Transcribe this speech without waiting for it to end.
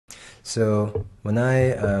So when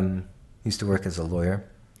I used to work as a lawyer,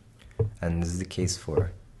 and this is the case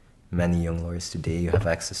for many young lawyers today, you have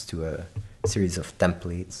access to a series of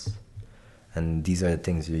templates, and these are the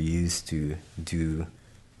things you use to do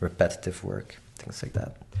repetitive work, things like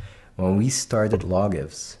that. When we started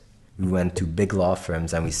LawGives, we went to big law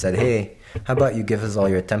firms and we said, hey, how about you give us all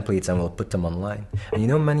your templates and we'll put them online? And you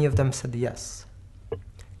know, many of them said yes,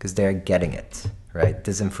 because they're getting it, right?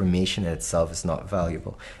 This information in itself is not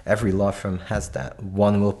valuable. Every law firm has that.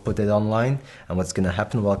 One will put it online, and what's going to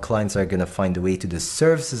happen? Well, clients are going to find a way to the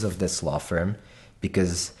services of this law firm,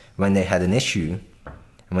 because when they had an issue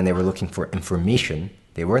and when they were looking for information,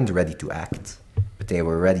 they weren't ready to act, but they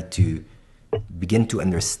were ready to begin to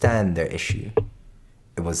understand their issue.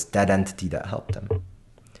 It was that entity that helped them.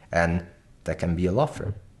 And that can be a law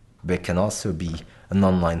firm, but it can also be an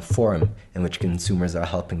online forum in which consumers are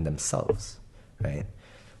helping themselves, right?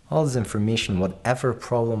 All this information, whatever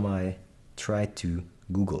problem I try to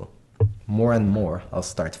Google, more and more I'll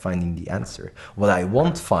start finding the answer. What I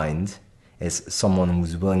won't find is someone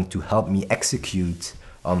who's willing to help me execute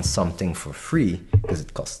on something for free, because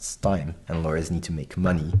it costs time and lawyers need to make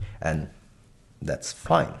money, and that's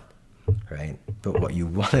fine, right? But what you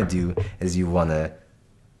want to do is you want to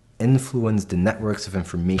influence the networks of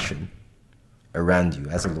information around you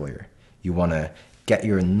as a lawyer. You want to get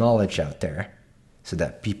your knowledge out there so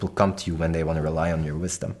that people come to you when they want to rely on your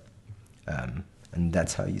wisdom. And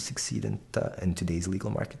that's how you succeed in today's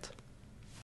legal market.